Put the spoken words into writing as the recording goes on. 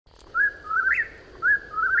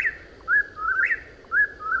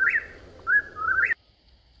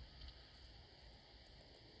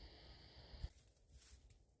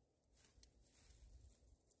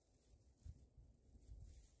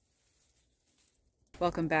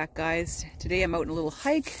Welcome back, guys. Today I'm out on a little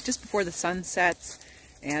hike just before the sun sets,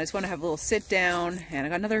 and I just want to have a little sit down, and I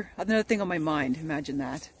got another thing on my mind. Imagine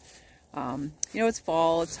that. It's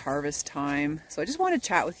fall, it's harvest time, so I just want to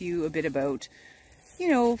chat with you a bit about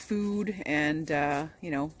food and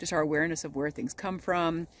just our awareness of where things come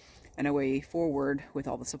from and a way forward with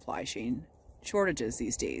all the supply chain shortages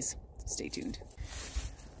these days. Stay tuned.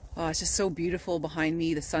 It's just so beautiful behind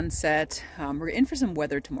me, the sunset. We're in for some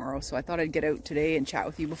weather tomorrow, so I thought I'd get out today and chat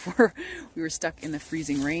with you before we were stuck in the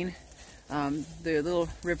freezing rain. The little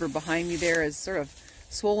river behind me there is sort of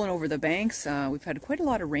swollen over the banks. We've had quite a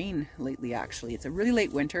lot of rain lately, actually. It's a really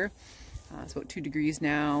late winter. It's about 2 degrees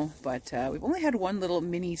now, but we've only had one little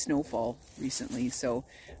mini snowfall recently, so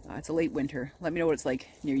it's a late winter. Let me know what it's like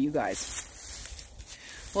near you guys.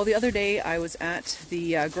 Well, the other day I was at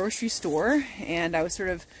the grocery store, and I was sort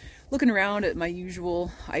of looking around at my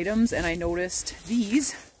usual items, and I noticed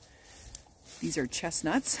these. These are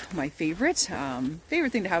chestnuts, my favorite.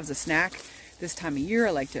 Favorite thing to have as a snack this time of year.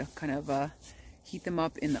 I like to kind of heat them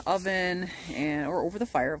up in the oven or over the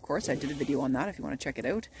fire, of course. I did a video on that if you want to check it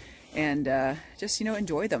out, and just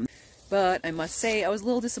enjoy them. But I must say I was a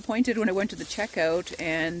little disappointed when I went to the checkout,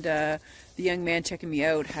 and the young man checking me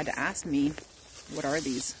out had to ask me, what are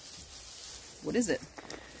these? What is it?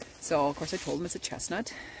 So of course I told him it's a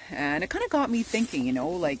chestnut, and it kind of got me thinking,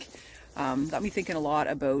 got me thinking a lot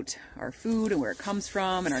about our food and where it comes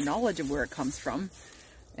from and our knowledge of where it comes from.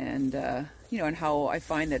 And, and how I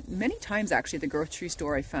find that many times actually at the grocery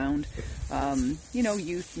store I found,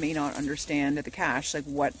 youth may not understand at the cash, like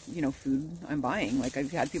what, food I'm buying. Like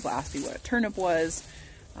I've had people ask me what a turnip was,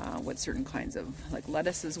 what certain kinds of like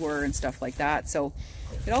lettuces were and stuff like that. So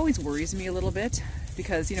it always worries me a little bit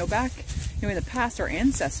because, back, in the past, our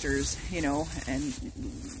ancestors,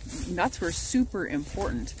 and nuts were super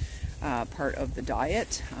important part of the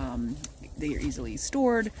diet. They are easily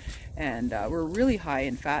stored, and were really high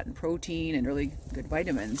in fat and protein and really good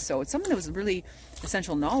vitamins. So it's something that was really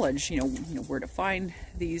essential knowledge, where to find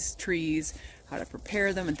these trees, how to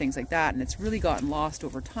prepare them and things like that. And it's really gotten lost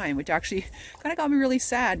over time, which actually kind of got me really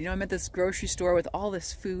sad. I'm at this grocery store with all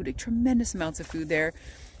this food, like tremendous amounts of food there.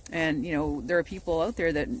 And, there are people out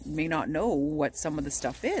there that may not know what some of the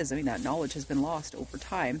stuff is. I mean, that knowledge has been lost over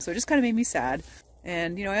time. So it just kind of made me sad.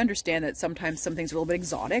 And, I understand that sometimes some things are a little bit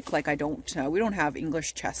exotic. Like we don't have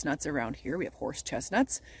English chestnuts around here. We have horse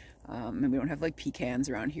chestnuts. And we don't have like pecans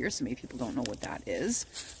around here, so maybe people don't know what that is.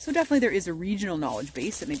 So definitely there is a regional knowledge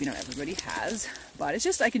base that maybe not everybody has. But it's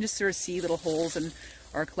just, I can just sort of see little holes in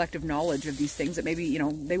our collective knowledge of these things that maybe,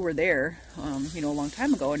 they were there, a long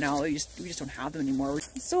time ago, and now we just don't have them anymore.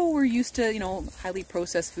 So we're used to, highly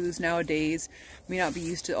processed foods nowadays. We may not be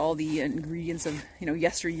used to all the ingredients of,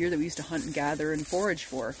 yesteryear that we used to hunt and gather and forage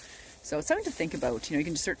for. So it's something to think about. You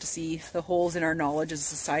can just start to see the holes in our knowledge as a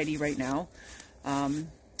society right now.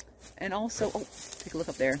 And also, oh, take a look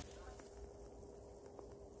up there.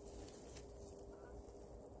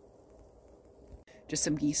 Just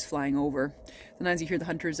some geese flying over. Sometimes you hear the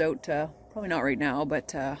hunters out, probably not right now,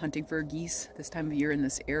 but hunting for geese this time of year in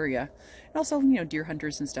this area. And also, deer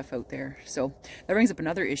hunters and stuff out there. So that brings up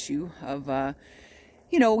another issue of,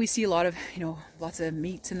 we see a lot of, lots of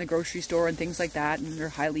meats in the grocery store and things like that, and they're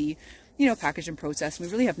highly, packaged and processed. And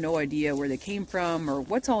we really have no idea where they came from or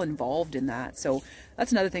what's all involved in that. So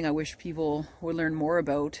that's another thing I wish people would learn more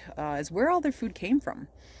about, is where all their food came from.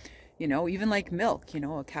 Even like milk,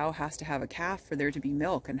 a cow has to have a calf for there to be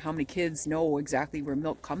milk, and how many kids know exactly where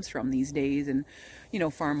milk comes from these days, and,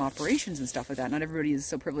 farm operations and stuff like that. Not everybody is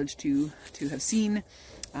so privileged to have seen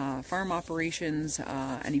farm operations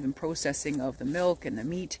and even processing of the milk and the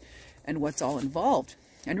meat and what's all involved,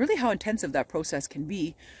 and really how intensive that process can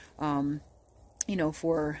be.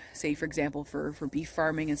 For, say, for example, for beef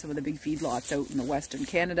farming and some of the big feedlots out in the Western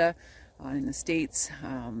Canada, in the States,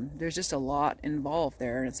 there's just a lot involved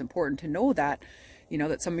there, and it's important to know that,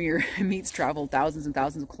 that some of your meats travel thousands and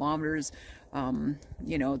thousands of kilometers.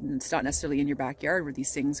 It's not necessarily in your backyard where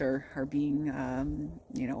these things are being,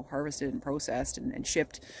 harvested and processed and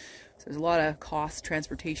shipped. So there's a lot of cost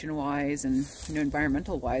transportation-wise and,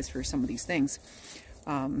 environmental-wise for some of these things.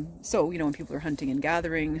 So, when people are hunting and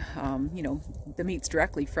gathering, the meat's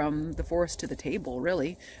directly from the forest to the table,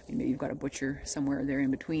 really. I mean, maybe you've got a butcher somewhere there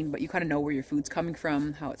in between, but you kind of know where your food's coming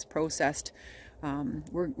from, how it's processed.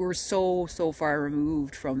 We're so far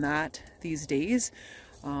removed from that these days.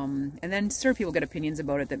 And then certain people get opinions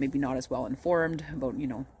about it that maybe not as well informed about,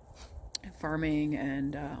 farming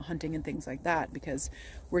and hunting and things like that, because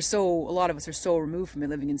a lot of us are so removed from it,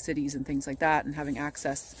 living in cities and things like that, and having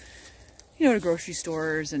access you know, to grocery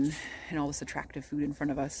stores and all this attractive food in front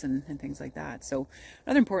of us and things like that. So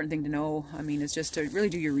another important thing to know, I mean, is just to really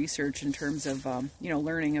do your research in terms of, you know,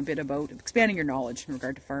 learning a bit about expanding your knowledge in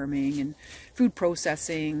regard to farming and food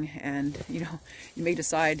processing. And, you know, you may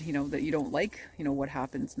decide, you know, that you don't like, you know, what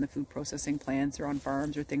happens in the food processing plants or on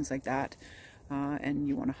farms or things like that. And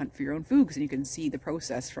you want to hunt for your own food because you can see the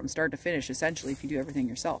process from start to finish, essentially, if you do everything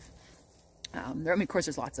yourself. I mean, of course,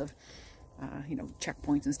 there's lots of you know,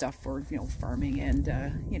 checkpoints and stuff for, you know, farming and,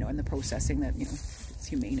 you know, and the processing that, you know, it's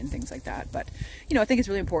humane and things like that. But, you know, I think it's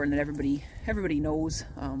really important that everybody knows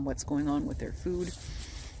what's going on with their food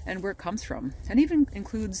and where it comes from. And even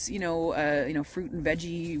includes, you know, fruit and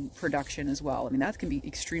veggie production as well. I mean, that can be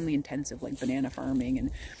extremely intensive, like banana farming and,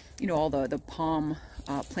 you know, all the palm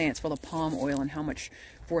plants for the palm oil and how much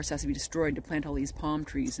forest has to be destroyed to plant all these palm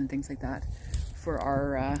trees and things like that for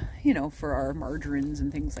our, you know, for our margarines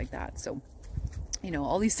and things like that. So, you know,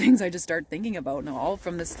 all these things I just start thinking about now, all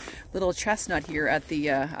from this little chestnut here at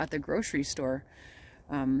the grocery store.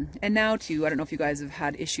 And now too, I don't know if you guys have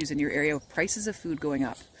had issues in your area with prices of food going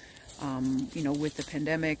up. You know, with the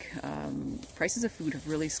pandemic, prices of food have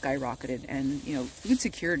really skyrocketed, and, you know, food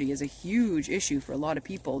security is a huge issue for a lot of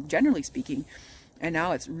people, generally speaking. And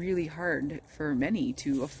now it's really hard for many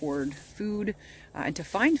to afford food and to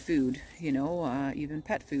find food, you know, even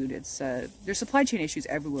pet food. It's there's supply chain issues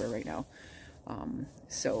everywhere right now.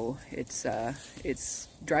 So it's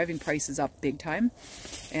driving prices up big time,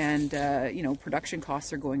 and you know, production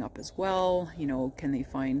costs are going up as well. You know, can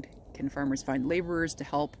farmers find laborers to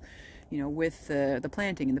help, you know, with the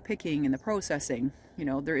planting and the picking and the processing? You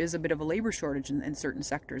know, there is a bit of a labor shortage in certain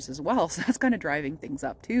sectors as well, so that's kind of driving things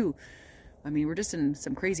up too. I mean, we're just in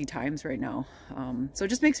some crazy times right now. So it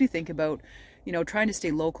just makes me think about, you know, trying to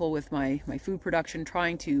stay local with my food production,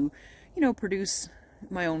 trying to, you know, produce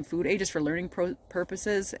my own food, just for learning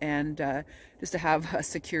purposes, and just to have a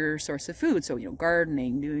secure source of food. So, you know,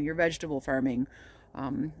 gardening, doing your vegetable farming.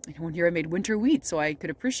 One year I made winter wheat, so I could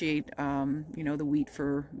appreciate, you know, the wheat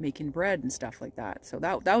for making bread and stuff like that. So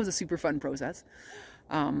that was a super fun process.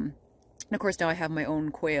 And of course now I have my own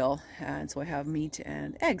quail, and so I have meat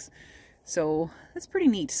and eggs. So that's pretty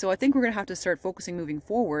neat. So I think we're going to have to start focusing moving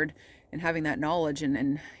forward and having that knowledge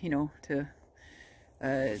and you know, to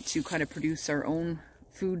kind of produce our own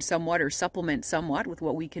food somewhat, or supplement somewhat with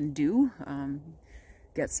what we can do.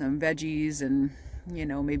 Get some veggies, and, you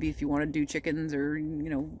know, maybe if you want to do chickens, or, you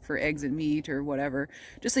know, for eggs and meat or whatever,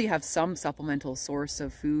 just so you have some supplemental source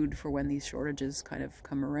of food for when these shortages kind of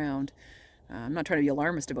come around. I'm not trying to be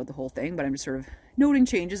alarmist about the whole thing, but I'm just sort of noting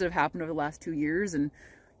changes that have happened over the last 2 years, and,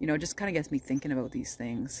 you know, it just kind of gets me thinking about these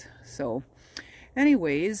things. So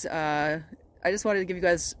anyways, I just wanted to give you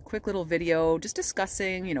guys a quick little video just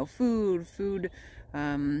discussing, you know, food,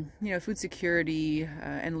 you know, food security,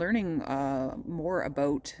 and learning more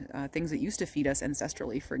about things that used to feed us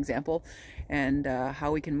ancestrally, for example, and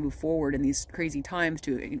how we can move forward in these crazy times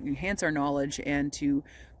to enhance our knowledge and to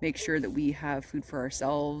make sure that we have food for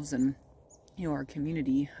ourselves and, you know, our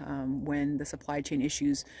community, when the supply chain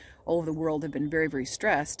issues all over the world have been very, very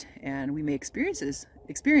stressed, and we may experience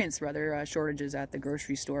shortages at the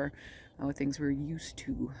grocery store with things we're used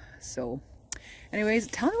to. So anyways,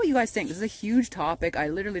 tell me what you guys think. This is a huge topic. I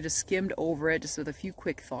literally just skimmed over it just with a few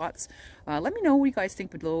quick thoughts. Let me know what you guys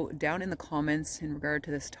think below, down in the comments, in regard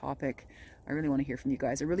to this topic. I really want to hear from you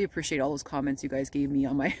guys. I really appreciate all those comments you guys gave me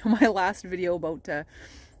on my last video about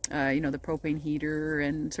you know, the propane heater,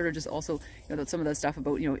 and sort of just also, you know, some of the stuff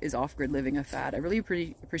about, you know, is off-grid living a fad. I really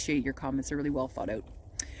appreciate your comments. They're really well thought out.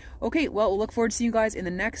 Okay, well, we'll look forward to seeing you guys in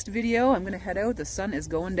the next video. I'm going to head out. The sun is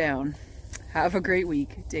going down. Have a great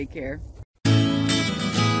week. Take care.